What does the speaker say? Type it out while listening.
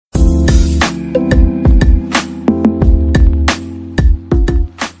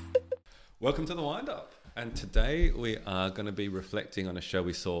Welcome to the Wind Up. And today we are going to be reflecting on a show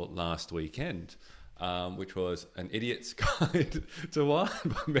we saw last weekend, which was An Idiot's Guide to Wine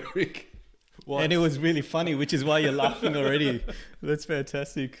by Merrick Watts. And it was really funny, which is why you're laughing already. That's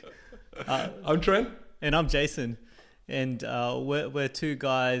fantastic. I'm Trent. And I'm Jason. And we're two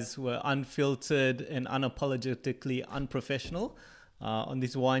guys, we're unfiltered and unapologetically unprofessional on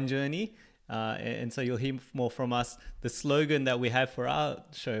this wine journey. And so you'll hear more from us. The slogan that we have for our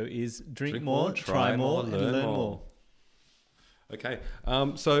show is drink more, try more, and learn more. Okay.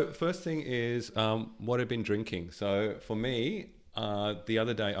 So first thing is what I've been drinking. So for me, the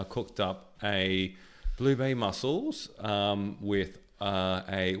other day I cooked up a Blue Bay mussels with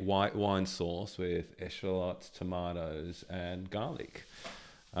a white wine sauce with eschalots, tomatoes, and garlic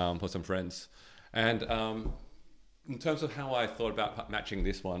for some friends. And in terms of how I thought about matching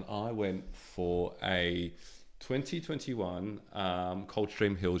this one, I went for a 2021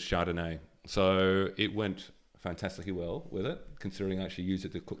 Coldstream Hills Chardonnay. So it went fantastically well with it, considering I actually used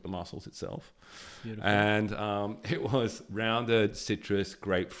it to cook the mussels itself. Beautiful. And it was rounded citrus,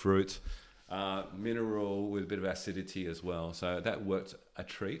 grapefruit, mineral with a bit of acidity as well. So that worked a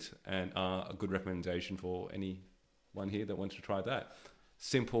treat, and a good recommendation for anyone here that wants to try that.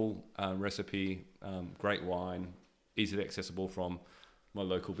 Simple recipe, great wine, easily accessible from my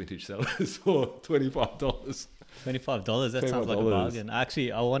local vintage sellers for $25. $25, that sounds like a bargain.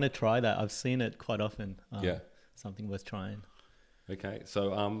 Actually, I want to try that. I've seen it quite often. Yeah. Something worth trying. Okay,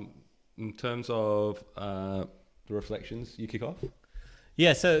 so in terms of the reflections, you kick off?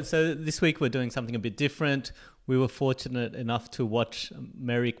 Yeah, so this week we're doing something a bit different. We were fortunate enough to watch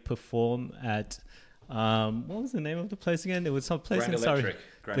Merrick perform at, what was the name of the place again? It was some place in Surrey.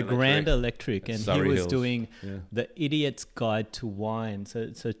 Grand Electric. And Surrey he was Hills. doing the Idiot's Guide to Wine.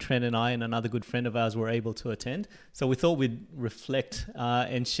 So Trent and I and another good friend of ours were able to attend. So we thought we'd reflect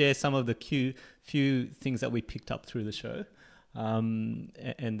and share some of the few things that we picked up through the show, and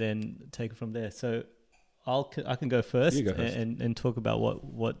then take it from there. So I can go first, You go first. And talk about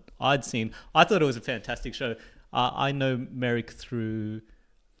what I'd seen. I thought it was a fantastic show. I know Merrick through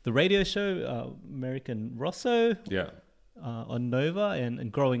the radio show, Merrick and Rosso, on Nova,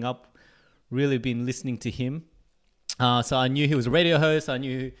 and growing up, really been listening to him. So I knew he was a radio host. I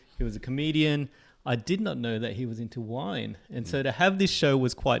knew he was a comedian. I did not know that he was into wine, and so to have this show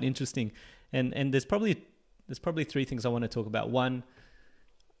was quite interesting. And there's probably three things I want to talk about. One,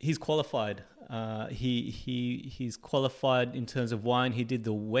 he's qualified. He's qualified in terms of wine. He did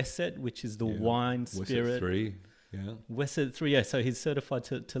the WSET, which is the wine spirit. WSET 3, yeah. WSET 3, yeah. So he's certified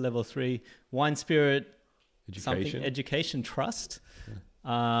to level 3. Wine spirit, education trust.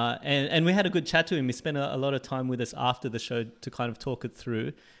 Yeah. And we had a good chat to him. He spent a lot of time with us after the show to kind of talk it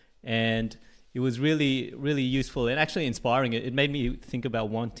through. And it was really, really useful and actually inspiring. It made me think about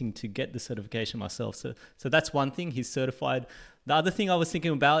wanting to get the certification myself. So that's one thing. He's certified. The other thing I was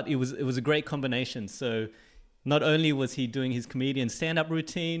thinking about, it was a great combination. So not only was he doing his comedian stand-up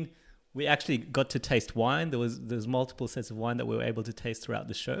routine, we actually got to taste wine. There's multiple sets of wine that we were able to taste throughout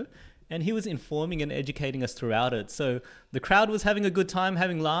the show. And he was informing and educating us throughout it. So the crowd was having a good time,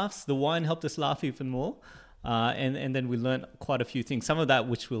 having laughs. The wine helped us laugh even more. And then we learned quite a few things, some of that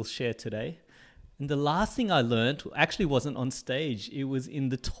which we'll share today. And the last thing I learned actually wasn't on stage. It was in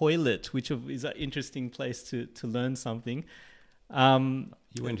the toilet, which is an interesting place to learn something. You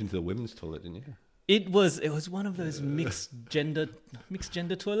went into the women's toilet, didn't you? It was one of those mixed gender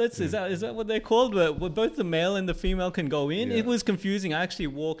toilets. Is that what they're called? Where both the male and the female can go in. Yeah. It was confusing. I actually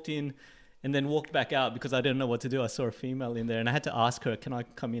walked in and then walked back out because I didn't know what to do. I saw a female in there and I had to ask her, "Can I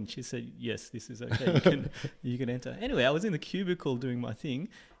come in?" She said, "Yes, this is okay. You can enter." Anyway, I was in the cubicle doing my thing,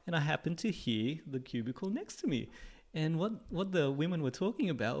 and I happened to hear the cubicle next to me. And what the women were talking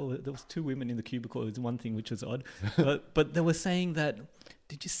about, there was two women in the cubicle. It was one thing which was odd, but they were saying that,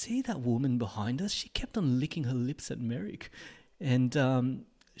 "Did you see that woman behind us? She kept on licking her lips at Merrick, and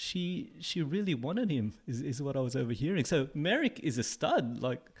she really wanted him." Is what I was overhearing. So Merrick is a stud.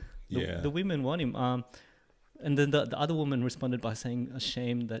 Like the women want him. And then the other woman responded by saying,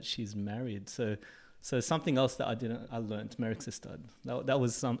 "Ashamed that she's married." So something else that I learned, Merrick's a stud. That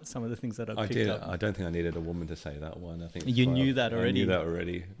was some of the things that I picked up. I don't think I needed a woman to say that one. I think you knew that already. I knew that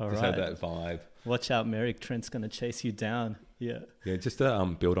already. All just right. had that vibe. Watch out, Merrick. Trent's going to chase you down. Yeah. Yeah, just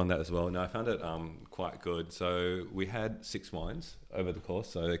to build on that as well. No, I found it quite good. So we had 6 wines over the course.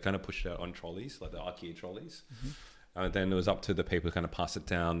 So they kind of pushed it out on trolleys, like the IKEA trolleys. Mm-hmm. Then it was up to the people to kind of pass it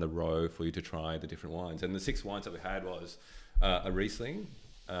down the row for you to try the different wines. And the 6 wines that we had was a Riesling,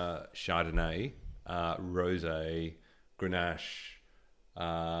 Chardonnay, Rosé, Grenache,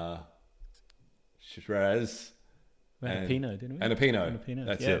 Shiraz, We had a Pinot, didn't we? And a Pinot. And a Pinot.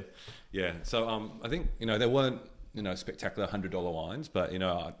 That's it. Yeah. So I think there weren't spectacular $100 wines, but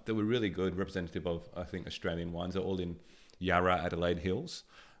they were really good, representative of I think Australian wines. They're all in Yarra, Adelaide Hills,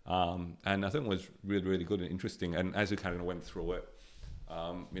 and I think it was really really good and interesting. And as we kind of went through it,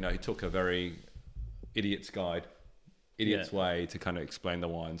 he took a very idiot's way to kind of explain the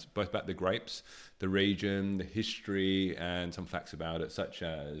wines, both about the grapes, the region, the history, and some facts about it, such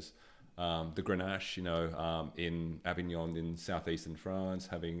as the Grenache, in Avignon in southeastern France,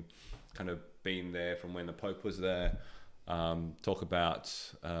 having kind of been there from when the Pope was there. Talk about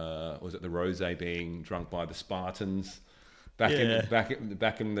was it the rosé being drunk by the Spartans back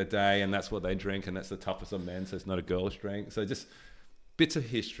in the day, and that's what they drink, and that's the toughest of men, so it's not a girl's drink. So just bits of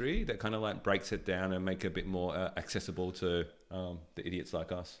history that kind of like breaks it down and make it a bit more accessible to the idiots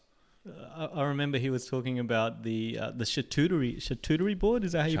like us. I remember he was talking about the charcuterie board.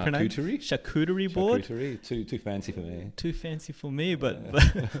 Is that how you pronounce it? Charcuterie board. Too fancy for me. Too fancy for me, but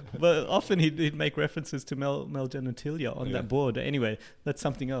often he'd make references to Mel Genitalia on that board. Anyway, that's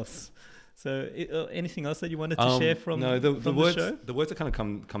something else. So, anything else that you wanted to share from the words, show? The words that kind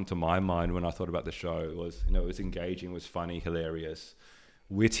of come to my mind when I thought about the show was, it was engaging, was funny, hilarious,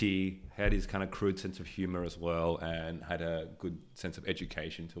 witty, had his kind of crude sense of humor as well, and had a good sense of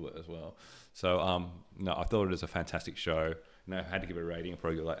education to it as well. So, I thought it was a fantastic show. I had to give it a rating,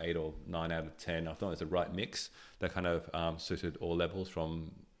 probably like 8 or 9 out of 10. I thought it was the right mix that kind of suited all levels,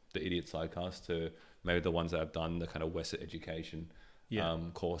 from the idiots like us to maybe the ones that have done the kind of Western education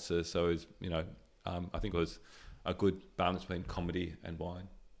courses. So it was, I think it was a good balance between comedy and wine.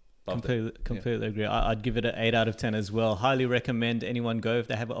 Completely agree. I'd give it an 8 out of 10 as well. Highly recommend anyone go if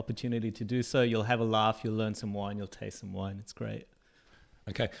they have an opportunity to do so. You'll have a laugh, you'll learn some wine, you'll taste some wine. It's great.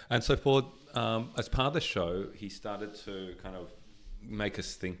 Okay. And so for as part of the show, he started to kind of make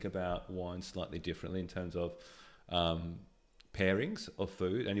us think about wine slightly differently in terms of pairings of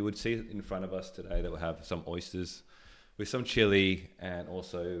food. And you would see in front of us today that we'll have some oysters with some chili and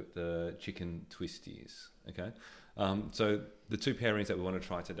also the chicken twisties. Okay. So the two pairings that we want to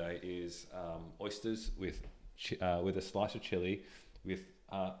try today is oysters with a slice of chili with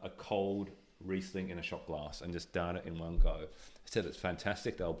a cold Riesling in a shot glass, and just down it in one go. I said it's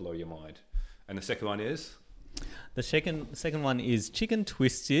fantastic. They'll blow your mind. And the second one is? The second one is Chicken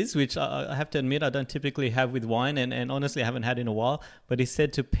Twisties, which I have to admit I don't typically have with wine, and honestly I haven't had in a while. But he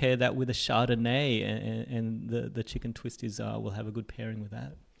said to pair that with a Chardonnay, and the Chicken Twisties will have a good pairing with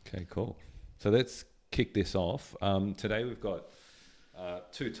that. Okay, cool. So let's kick this off. Today we've got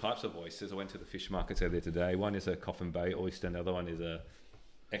two types of oysters. I went to the fish markets earlier today. One is a Coffin Bay oyster, and the other one is a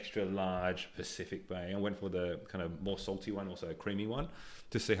extra large Pacific Bay. I went for the kind of more salty one, also a creamy one,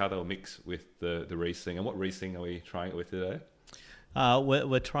 to see how they'll mix with the Riesling. And what Riesling are we trying it with today?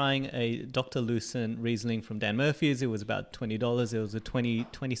 We're trying a Dr. Lucent Riesling from Dan Murphy's. It was about $20. It was a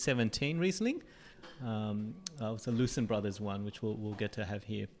 2017 Riesling. It was a Lucent Brothers one, which we'll get to have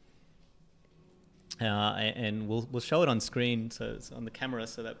here. And we'll show it on screen, so it's on the camera,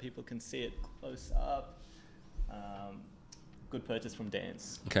 so that people can see it close up. Good purchase from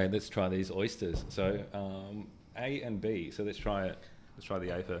Dan's. Okay, let's try these oysters. So A and B. So let's try it. Let's try the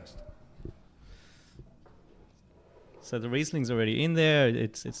A first. So the Riesling's already in there.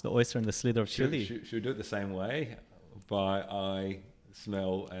 It's the oyster and the slither of chili. Should we do it the same way? By eye,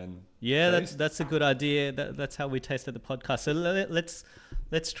 smell, and taste? That's a good idea. That's how we tasted the podcast. So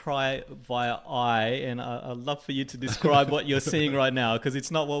let's try via eye, and I'd love for you to describe what you're seeing right now, because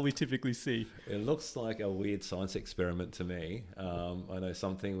it's not what we typically see. It looks like a weird science experiment to me. I know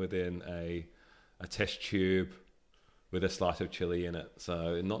something within a test tube with a slice of chili in it.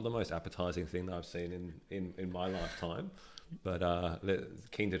 So not the most appetizing thing that I've seen in my lifetime, but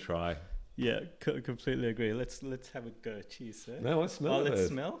keen to try. Yeah, completely agree. Let's have a go. Cheers, sir. No, let's smell it. Let's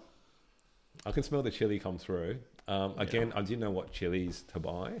smell. I can smell the chili come through. Again, I didn't know what chilies to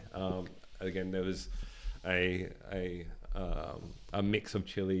buy. Again, there was a mix of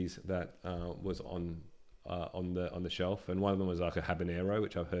chilies that was on the shelf, and one of them was like a habanero,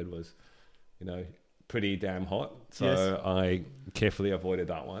 which I've heard was, pretty damn hot. So yes. I carefully avoided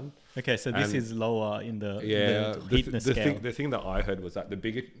that one. Okay, so this is lower in the heatness scale. The thing that I heard was that the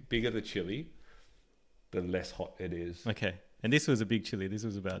bigger the chili, the less hot it is. Okay. And this was a big chili. This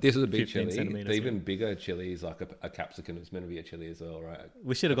was a big chili. The even bigger chili is like a capsicum. It's meant to be a chili as well, right?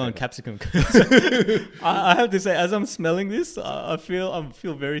 We should have gone capsicum. I have to say, as I'm smelling this, I feel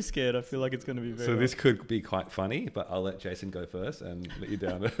very scared. I feel like it's going to be very. So this could be quite funny, but I'll let Jason go first and let you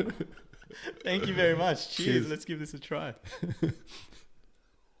down. Thank you very much. Cheers. Let's give this a try.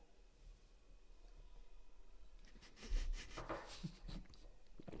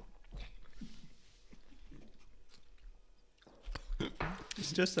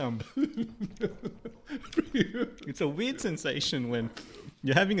 It's just it's a weird sensation when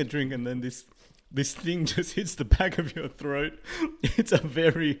you're having a drink and then this thing just hits the back of your throat. It's a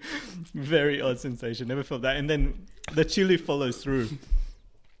very, very odd sensation. Never felt that. And then the chili follows through.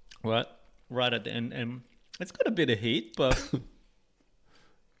 Right at the end, and it's got a bit of heat, but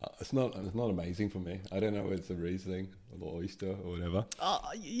it's not amazing for me. I don't know if it's the Riesling or the oyster or whatever.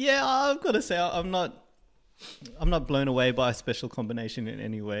 Yeah, I've got to say I'm not blown away by a special combination in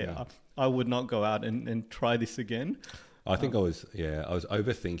any way. Yeah. I would not go out and try this again. I think I was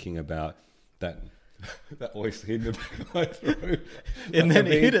overthinking about that oyster hitting the back of my throat. And then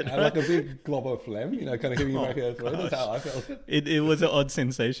it hit it. Right? Like a big glob of phlegm, kind of hitting the back of the throat. That's how I felt. It was an odd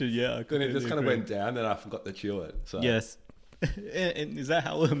sensation, yeah. Then it just kind of went down and I forgot to chew it. So. Yes. And is that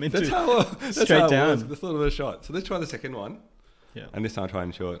how we're meant that's to? That's straight how it down. was. That's sort of a shot. So let's try the second one. Yeah. And this time try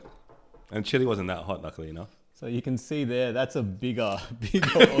and chew it. And chili wasn't that hot, luckily enough. So you can see there, that's a bigger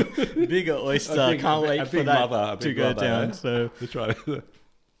oyster. Can't wait for that to go down. Eh? So let's try it.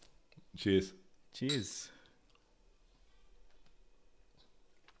 Cheers. Cheers.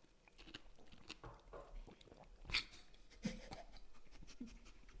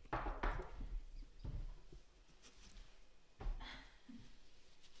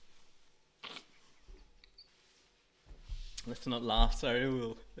 Let's not laugh, sorry,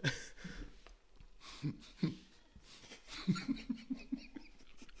 we'll...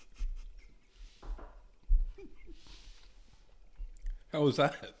 How was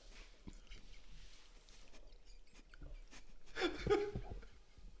that?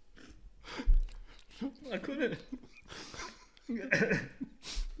 I couldn't.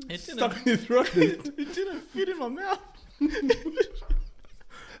 It stuck in your throat. It didn't fit in my mouth.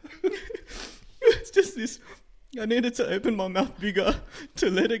 It's just this. I needed to open my mouth bigger to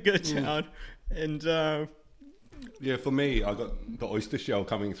let it go down, and yeah, for me, I got the oyster shell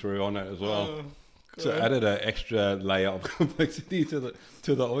coming through on it as well. So it God. added an extra layer of complexity to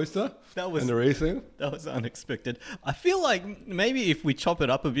the oyster. That was and the Riesling. That was unexpected. I feel like maybe if we chop it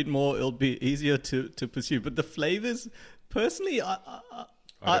up a bit more, it'll be easier to pursue. But the flavors, personally,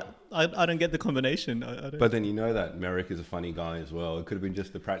 I don't get the combination. I don't. But then you know that Merrick is a funny guy as well. It could have been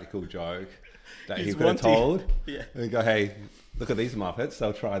just a practical joke that he He's could have wanting- told. Yeah. And go, hey, look at these Muppets.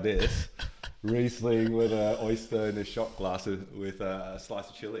 They'll try this. Riesling with an oyster in a shot glass with a slice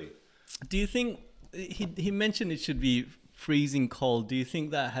of chili. Do you think he mentioned it should be freezing cold? Do you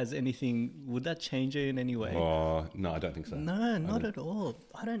think that has anything? Would that change it in any way? Oh, no, I don't think so. No, not at all.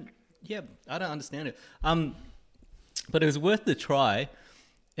 I don't understand it. But it was worth the try.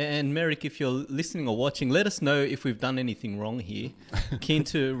 And Merrick, if you're listening or watching, let us know if we've done anything wrong here. Keen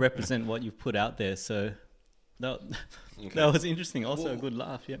to represent what you've put out there. So that was interesting. Also a good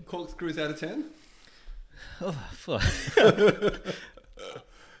laugh. Yeah. Corkscrews out of 10? Oh, fuck.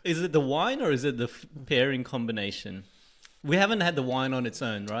 Is it the wine or is it the pairing combination? We haven't had the wine on its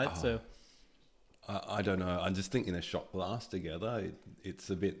own, right? So I don't know. I'm just thinking a shot glass together. It's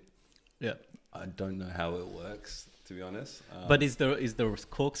a bit. yeah. I don't know how it works, to be honest. But is the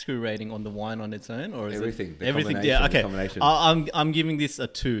corkscrew rating on the wine on its own, or is everything? it everything? Combination, Yeah, okay. Combination. I'm giving this a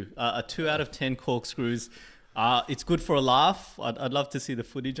 2. A 2 out of 10 corkscrews. It's good for a laugh. I'd love to see the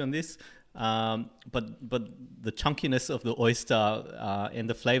footage on this. But the chunkiness of the oyster and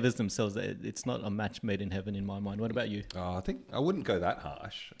the flavors themselves, it's not a match made in heaven in my mind. What about you? I think I wouldn't go that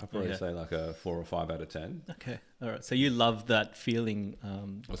harsh. I'd probably say like a 4 or 5 out of 10. Okay, all right. So you love that feeling.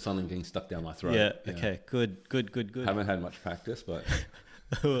 Or something getting stuck down my throat. Yeah. Okay. Good. Haven't had much practice, but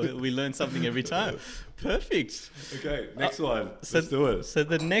we learn something every time. Perfect. okay. Next one. Let's do it. So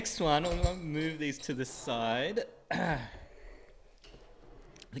the next one, I'm gonna move these to the side.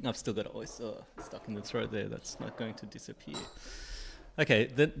 I think I've still got an oyster stuck in the throat there. That's not going to disappear. Okay,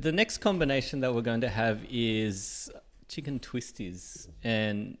 the next combination that we're going to have is chicken twisties.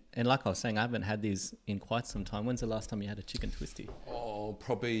 And like I was saying, I haven't had these in quite some time. When's the last time you had a chicken twisty? Oh,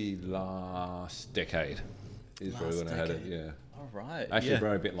 probably last decade is probably when I had it, yeah. All right. Actually,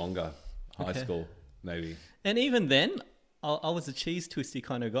 probably a bit longer. High Okay. school, maybe. And even then, I was a cheese twisty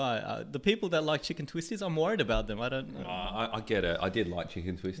kind of guy. The people that like chicken twisties, I'm worried about them. I don't know. I get it. I did like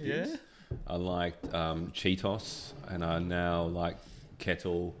chicken twisties. Yeah? I liked Cheetos, and I now like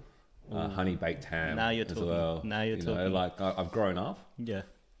kettle honey baked ham Now you're as talking. well. Now you're talking. Like I've grown up. Yeah.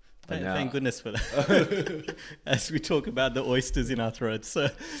 But now- Thank goodness for that. As we talk about the oysters in our throats. So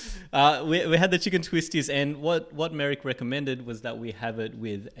we had the chicken twisties, and what Merrick recommended was that we have it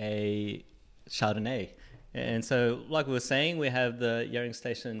with a Chardonnay. And so, like we were saying, we have the Yering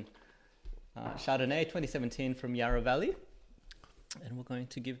Station Chardonnay 2017 from Yarra Valley. and we're going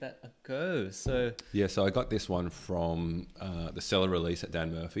to give that a go. So yeah, so I got this one from the cellar release at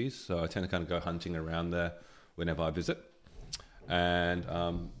Dan Murphy's. So I tend to kind of go hunting around there whenever I visit. And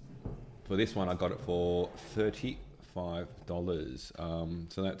for this one, I got it for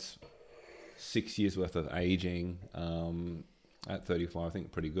 $35. So that's 6 years worth of aging at 35. I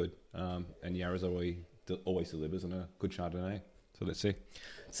think pretty good. And Yarra's always delivers on a good Chardonnay. So let's see.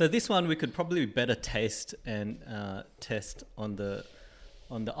 So this one we could probably better taste and test on the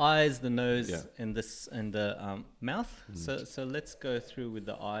eyes, the nose, and the mouth. So let's go through with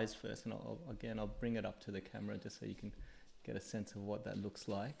the eyes first, and I'll bring it up to the camera just so you can get a sense of what that looks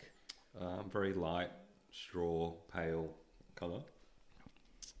like. Very light, straw, pale colour.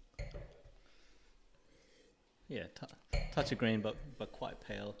 Yeah, touch of green, but quite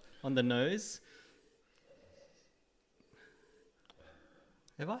pale. On the nose.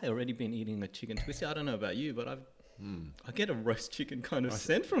 Have I already been eating a chicken twisty? I don't know about you, but I get a roast chicken kind of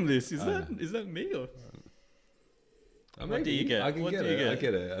scent from this. Is that me or? What do you get? I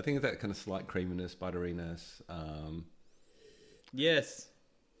get it. I think it's that kind of slight creaminess, butteriness. Yes.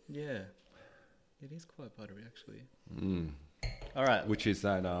 Yeah. It is quite buttery, actually. All right. Which is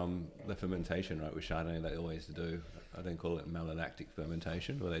that the fermentation, right, with Chardonnay they always do. I don't call it malolactic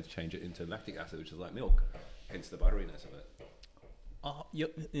fermentation, where they change it into lactic acid, which is like milk, hence the butteriness of it. Oh, you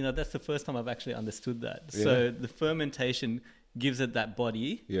know, that's the first time I've actually understood that. Yeah. So the fermentation gives it that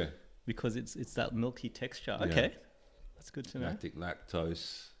body. Yeah. Because it's that milky texture. Okay. Yeah. That's good to know.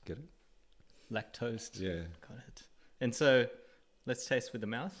 Lactose. Get it? Lactose. Yeah. Got it. And so let's taste with the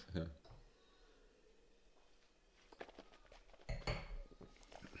mouth. Yeah.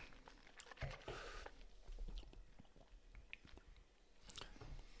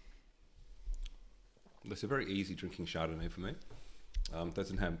 It's a very easy drinking Chardonnay for me.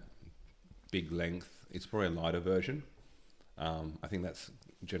 Doesn't have big length. It's probably a lighter version. I think that's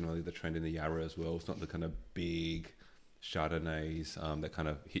generally the trend in the Yarra as well. It's not the kind of big Chardonnays that kind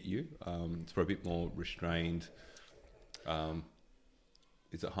of hit you. It's probably a bit more restrained.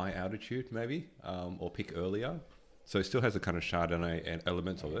 Is it high altitude maybe? Or pick earlier? So it still has a kind of Chardonnay and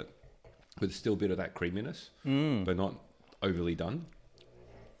elements of it, but there's still a bit of that creaminess, but not overly done.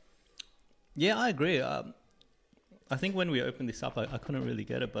 Yeah, I agree. I think when we opened this up, I couldn't really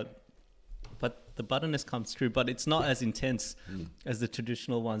get it, but the butterness comes through, but it's not as intense as the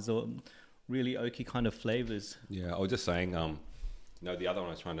traditional ones or really oaky kind of flavors. Yeah, I was just saying, the other one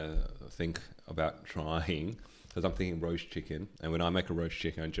I was trying to think about trying, because I'm thinking roast chicken, and when I make a roast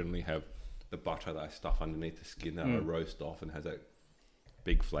chicken, I generally have the butter that I stuff underneath the skin that I roast off and has that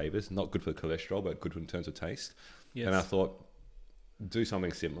big flavors. Not good for cholesterol, but good in terms of taste. Yes. And I thought, do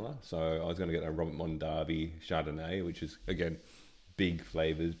something similar. So I was going to get a Robert Mondavi Chardonnay, which is, again, big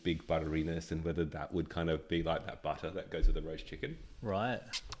flavors, big butteriness, and whether that would kind of be like that butter that goes with the roast chicken. Right.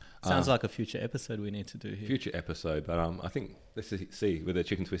 Sounds like a future episode we need to do here. Future episode, but I think let's see with the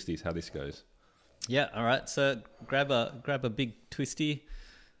chicken twisties how this goes. Yeah, all right. So grab a big twisty,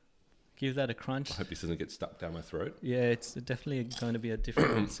 give that a crunch. I hope this doesn't get stuck down my throat. Yeah, it's definitely going to be a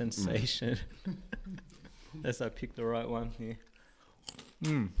different sensation. Unless I pick the right one here.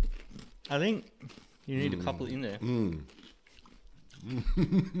 I think you need a couple in there.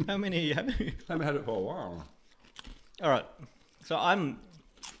 How many are you having? I haven't had it for a while. All right. So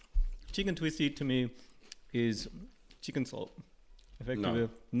chicken twisty to me is chicken salt. Effectively.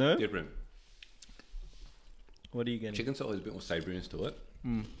 No? Different. What are you getting? Chicken salt has a bit more savouriness to it.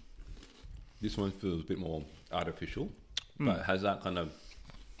 This one feels a bit more artificial, but it has that kind of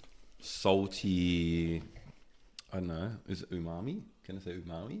salty, I don't know, is it umami? Can I say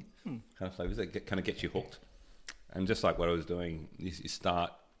umami? Kind of flavours that kind of gets you hooked. And just like what I was doing, you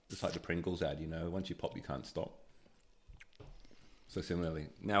start, just like the Pringles ad, once you pop, you can't stop. So similarly,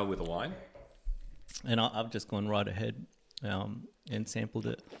 now with a wine. And I've just gone right ahead and sampled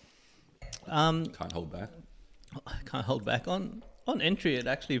it. Can't hold back. I can't hold back. On entry, it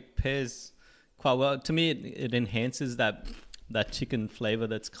actually pairs quite well. To me, it enhances that chicken flavour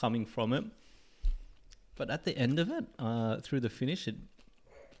that's coming from it. But at the end of it, through the finish,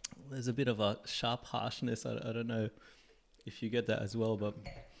 there's a bit of a sharp harshness. I don't know if you get that as well, but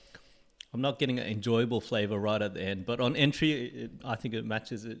I'm not getting an enjoyable flavour right at the end. But on entry, I think it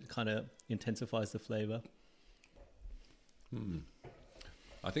matches. It kind of intensifies the flavour.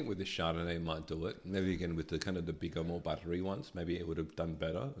 I think with this Chardonnay, it might do it. Maybe again with the kind of the bigger, more buttery ones, maybe it would have done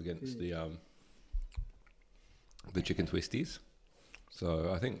better against the chicken twisties.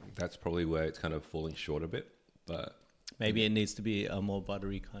 So I think that's probably where it's kind of falling short a bit. But maybe it needs to be a more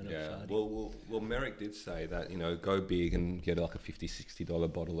buttery kind of Chardonnay. Well, Merrick did say that, go big and get like a $50,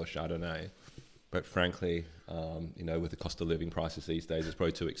 $60 bottle of Chardonnay But frankly, with the cost of living prices these days, it's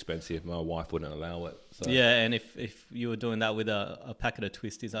probably too expensive. My wife wouldn't allow it. So. Yeah, and if you were doing that with a packet of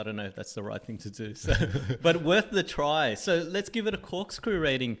twisties, I don't know if that's the right thing to do. So, but worth the try. So let's give it a corkscrew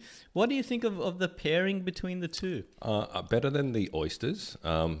rating. What do you think of the pairing between the two? Better than the oysters.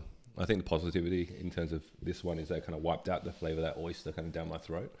 I think the positivity in terms of this one is they kind of wiped out the flavour of that oyster kind of down my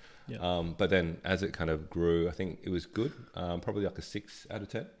throat. Yeah. But then as it kind of grew, I think it was good. Probably like a 6 out of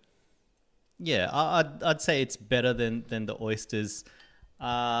 10. Yeah, I'd say it's better than the oysters.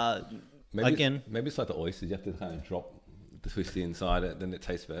 Maybe it's like the oysters. You have to kind of drop the twisty inside it, then it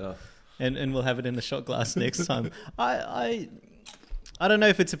tastes better. And we'll have it in the shot glass next time. I don't know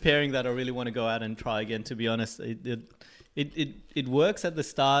if it's a pairing that I really want to go out and try again. To be honest, it works at the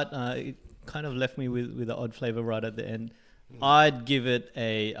start. It kind of left me with an odd flavor right at the end. I'd give it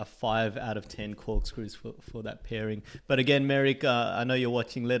a 5 out of 10 corkscrews for that pairing. But again, Merrick, I know you're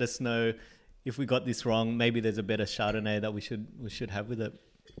watching. Let us know if we got this wrong. Maybe there's a better Chardonnay that we should have with it.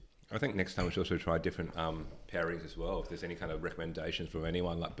 I think next time we should also try different pairings as well. If there's any kind of recommendations from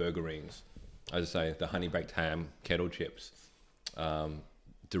anyone, like burger rings, as I say, the honey baked ham, kettle chips,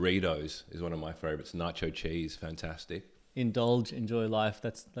 Doritos is one of my favorites. Nacho cheese, fantastic. Indulge, enjoy life.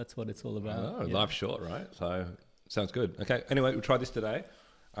 That's what it's all about. Life's short, right? So sounds good. Okay. Anyway, we'll try this today.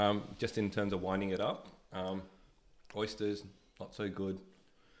 Just in terms of winding it up, oysters not so good.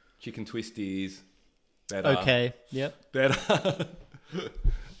 Chicken twisties, better. Okay. Yep. Better.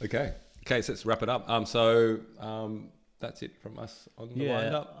 Okay, so let's wrap it up. That's it from us on the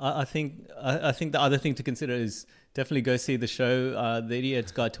wind up. I think the other thing to consider is definitely go see the show, The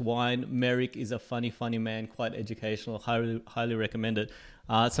Idiot's Guide to Wine. Merrick is a funny man, quite educational. Highly recommend it.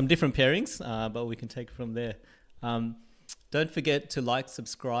 Some different pairings, but we can take it from there. Don't forget to like,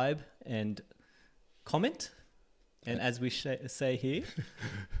 subscribe, and comment. And as we say here,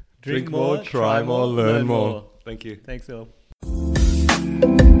 drink more, try more, learn more. Thank you. Thanks all.